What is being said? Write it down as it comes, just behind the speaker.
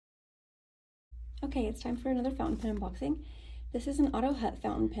Okay, it's time for another fountain pen unboxing. This is an Otto Hutt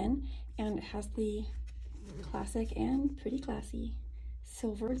fountain pen, and it has the classic and pretty classy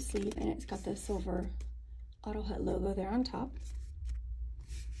silvered sleeve, and it's got the silver Otto Hutt logo there on top.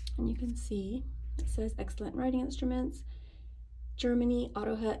 And you can see it says excellent writing instruments, Germany,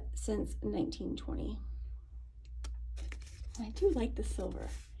 Otto Hutt since 1920. I do like the silver.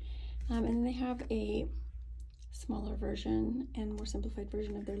 And then they have a smaller version and more simplified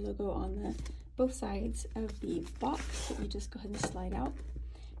version of their logo on both sides of the box that you just go ahead and slide out.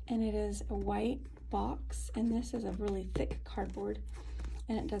 And it is a white box, and this is a really thick cardboard,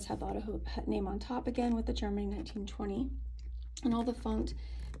 and it does have the Otto Hutt name on top again with the Germany 1920, and all the font,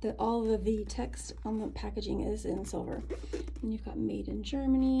 all of the text on the packaging is in silver. And you've got made in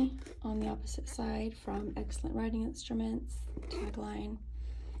Germany on the opposite side from excellent writing instruments, tagline,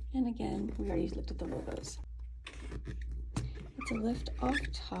 and again, we already looked at the logos. It's a lift off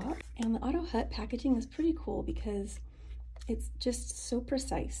top, and the Otto Hutt packaging is pretty cool because it's just so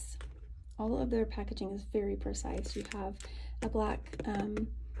precise. All of their packaging is very precise. You have a black, a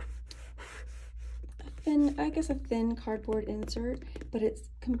thin cardboard insert, but it's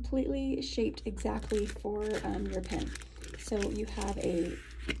completely shaped exactly for your pen. So you have a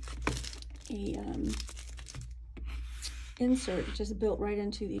insert just built right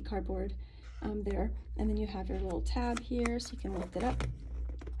into the cardboard there, and then you have your little tab here so you can lift it up,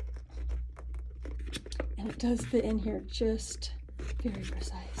 and it does fit in here just very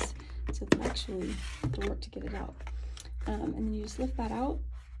precise, so it's actually the work to get it out. And then you just lift that out,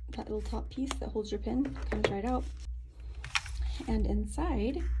 that little top piece that holds your pen comes right out, and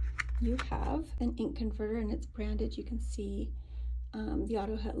inside you have an ink converter, and it's branded. You can see the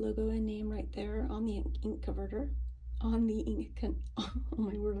Otto Hutt logo and name right there on the ink converter. Oh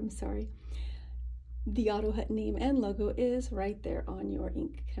my word, I'm sorry. The Otto Hutt name and logo is right there on your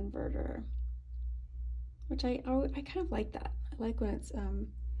ink converter, which I kind of like that. I like when it's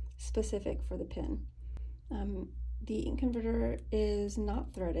specific for the pen. The ink converter is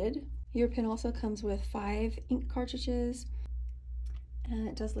not threaded. Your pen also comes with 5 ink cartridges, and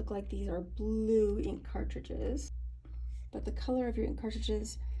it does look like these are blue ink cartridges, but the color of your ink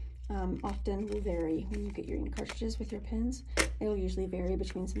cartridges often will vary when you get your ink cartridges with your pens. It'll usually vary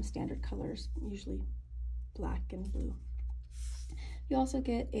between some standard colors, usually black and blue. You also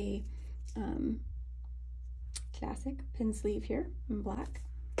get a classic pen sleeve here in black,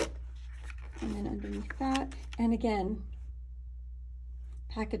 and then underneath that, and again,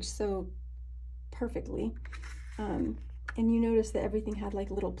 packaged so perfectly. And you notice that everything had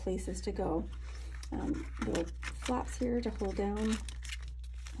like little places to go. Little flaps here to hold down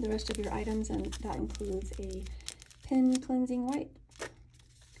the rest of your items, and that includes a pen cleansing wipe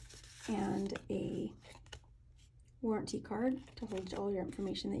and a warranty card to hold all your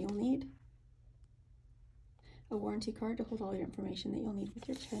information that you'll need, a warranty card to hold all your information that you'll need with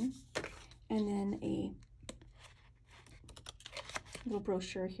your pen, and then a little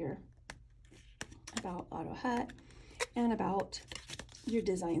brochure here about Otto Hutt and about your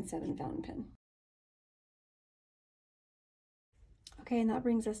Design 7 fountain pen. Okay, and that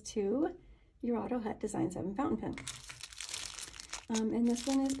brings us to your Otto Hutt Design 7 fountain pen. And this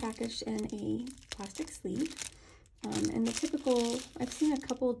one is packaged in a plastic sleeve. And the typical, I've seen a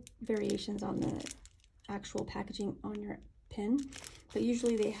couple variations on the actual packaging on your pen, but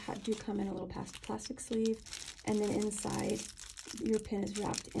usually they do come in a little plastic sleeve, and then inside your pen is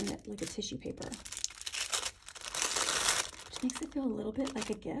wrapped in it like a tissue paper, which makes it feel a little bit like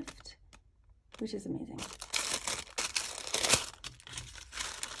a gift, which is amazing.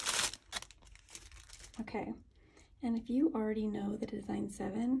 Okay, and if you already know the Design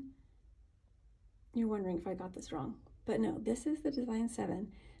 7, you're wondering if I got this wrong. But no, this is the Design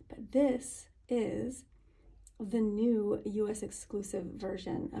 7, but this is the new US exclusive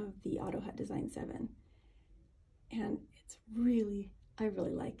version of the Otto Hutt Design 7. And it's I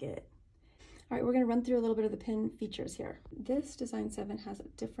really like it. All right, we're gonna run through a little bit of the pen features here. This Design 7 has a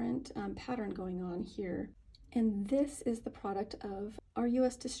different pattern going on here. And this is the product of our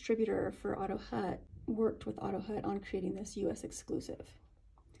US distributor for Otto Hutt, worked with Otto Hutt on creating this US exclusive.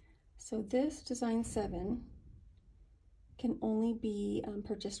 So this Design 7 can only be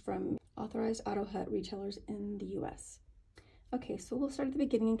purchased from authorized Otto Hutt retailers in the US. Okay, so we'll start at the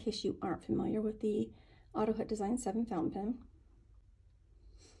beginning in case you aren't familiar with the Otto Hutt Design 7 fountain pen.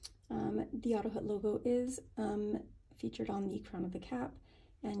 The Otto Hutt logo is featured on the crown of the cap,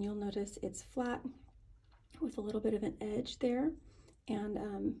 and you'll notice it's flat with a little bit of an edge there, and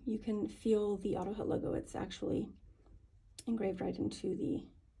you can feel the Otto Hutt logo. It's actually engraved right into the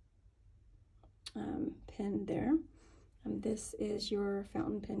pen there. This is your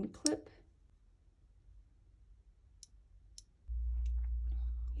fountain pen clip,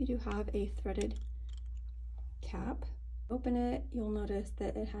 You do have a threaded cap. Open it, you'll notice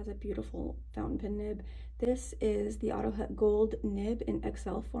that it has a beautiful fountain pen nib. This is the Otto Hutt Gold nib in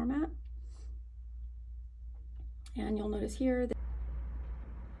XL format. And you'll notice here that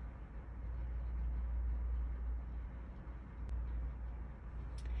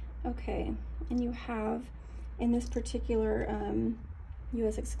okay, and you have in this particular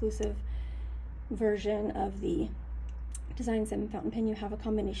US exclusive version of the Design 7 fountain pen, you have a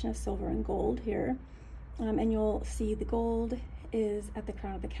combination of silver and gold here. And you'll see the gold is at the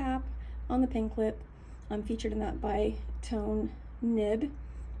crown of the cap, on the pin clip, featured in that bi-tone nib,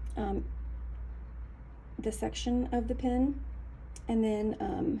 the section of the pin, and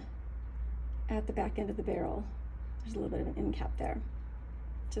then at the back end of the barrel, there's a little bit of an end cap there.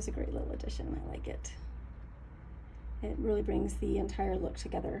 Just a great little addition, I like it. It really brings the entire look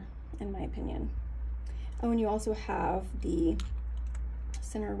together, in my opinion. Oh, and you also have the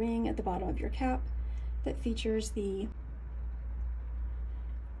center ring at the bottom of your cap that features the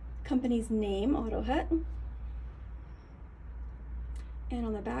company's name, Otto Hutt. And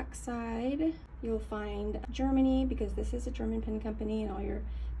on the back side, you'll find Germany, because this is a German pen company, and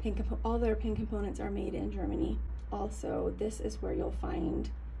all their pen components are made in Germany. Also, this is where you'll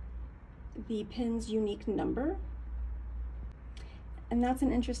find the pin's unique number. And that's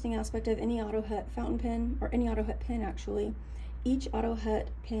an interesting aspect of any Otto Hutt fountain pen, or any Otto Hutt pen actually. Each Otto Hutt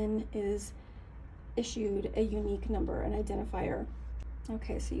pen is issued a unique number, an identifier.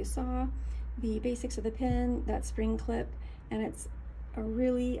 Okay, so you saw the basics of the pen, that spring clip, and it's a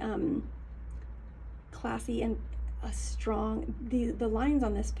really classy and a strong, the lines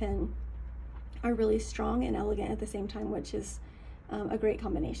on this pen are really strong and elegant at the same time, which is a great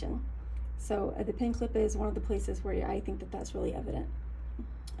combination. So the pin clip is one of the places where I think that that's really evident.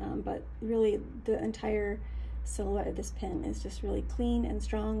 But really the entire silhouette of this pen is just really clean and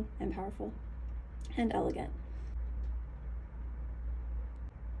strong and powerful and elegant.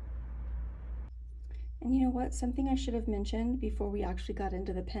 And you know what? Something I should have mentioned before we actually got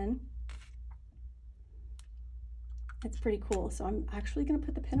into the pen. It's pretty cool. So I'm actually going to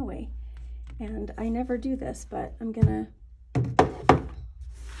put the pen away. And I never do this, but I'm going to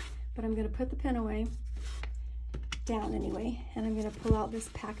put the pen away, down anyway, and I'm going to pull out this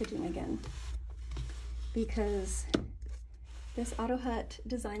packaging again, because this Otto Hutt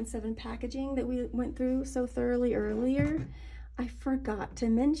Design 7 packaging that we went through so thoroughly earlier, I forgot to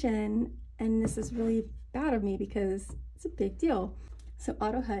mention, and this is really bad of me because it's a big deal. So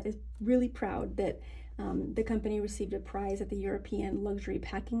Otto Hutt is really proud that the company received a prize at the European Luxury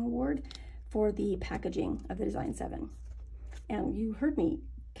Packing Award for the packaging of the Design 7. And you heard me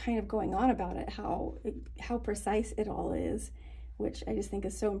kind of going on about it, how precise it all is, which I just think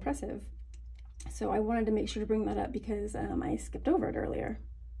is so impressive. So I wanted to make sure to bring that up because I skipped over it earlier.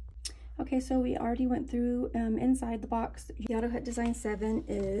 Okay, so we already went through inside the box. The Otto Hutt Design 7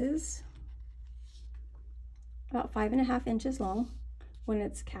 is about 5.5 inches long when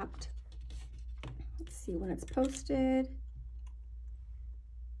it's capped. Let's see when it's posted.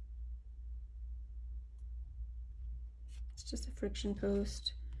 It's just a friction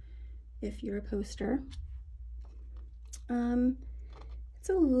post if you're a poster. It's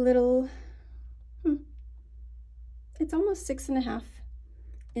a little, it's almost 6.5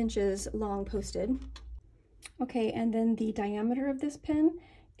 inches long posted. Okay, and then the diameter of this pen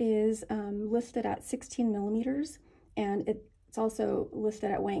is listed at 16 millimeters, and it's also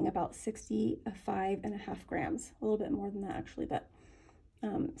listed at weighing about 65.5 grams, a little bit more than that actually, but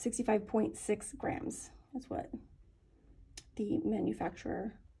 65.6 grams is what the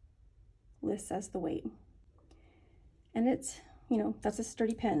manufacturer lists as the weight. And it's, you know, that's a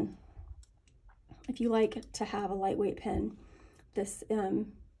sturdy pen. If you like to have a lightweight pen, this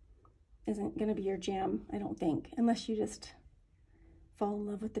isn't going to be your jam, I don't think, unless you just fall in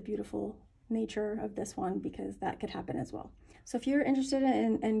love with the beautiful nature of this one, because that could happen as well. So if you're interested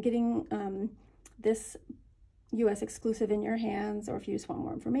in getting this US exclusive in your hands, or if you just want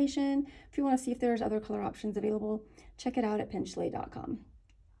more information, if you want to see if there's other color options available, check it out at pinchslate.com.